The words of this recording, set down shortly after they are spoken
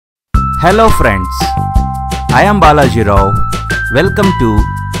Hello friends, I am Balaji Rao. Welcome to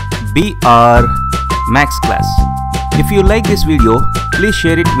BR Max class. If you like this video, please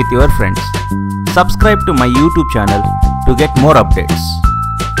share it with your friends. Subscribe to my YouTube channel to get more updates.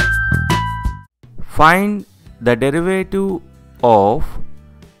 Find the derivative of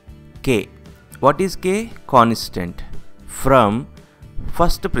k. What is k? Constant. From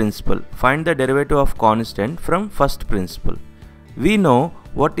first principle. Find the derivative of constant from first principle. We know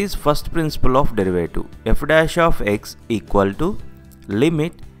what is first principle of derivative. F dash of x equal to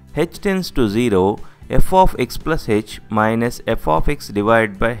limit h tends to 0 f of x plus h minus f of x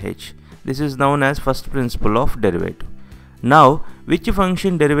divided by h. This is known as first principle of derivative. Now, which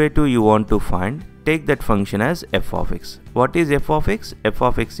function derivative you want to find? Take that function as f of x. What is f of x? F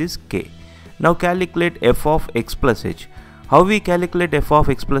of x is k. Now calculate f of x plus h. How we calculate f of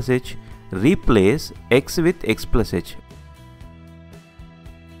x plus h? Replace x with x plus h.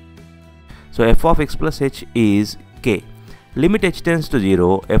 So f of x plus h is k. Limit h tends to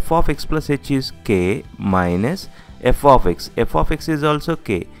 0, f of x plus h is k minus f of x. F of x is also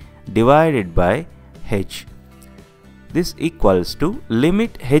k divided by h. This equals to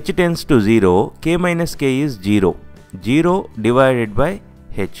limit h tends to 0, k minus k is 0. 0 divided by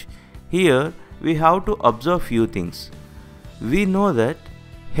h. Here we have to observe few things. We know that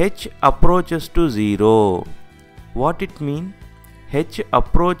h approaches to 0. What it means? H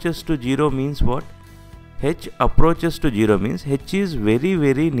approaches to 0 means what? H approaches to 0 means h is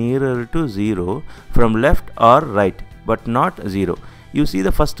very nearer to 0 from left or right, but not 0. You see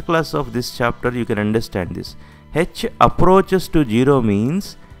the first class of this chapter, you can understand this. H approaches to 0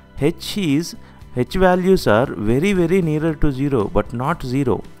 means h values are very nearer to 0 but not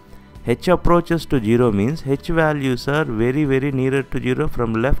 0. H approaches to 0 means h values are very nearer to 0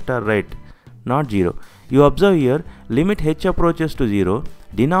 from left or right, not 0. You observe here, limit h approaches to 0,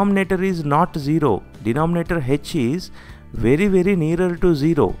 denominator is not 0. Denominator h is very nearer to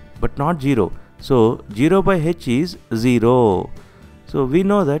 0 but not 0. So 0 by h is 0. So we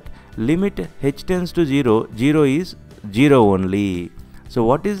know that limit h tends to 0, 0 is 0 only. So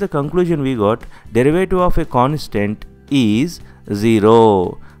what is the conclusion we got? Derivative of a constant is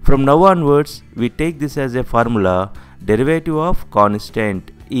 0. From now onwards, we take this as a formula. Derivative of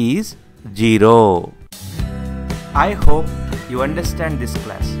constant is 0. I hope you understand this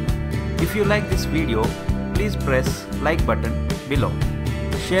class. If you like this video, please press like button below.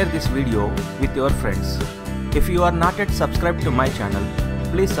 Share this video with your friends. If you are not yet subscribed to my channel,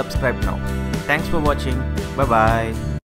 please subscribe now. Thanks for watching. Bye bye.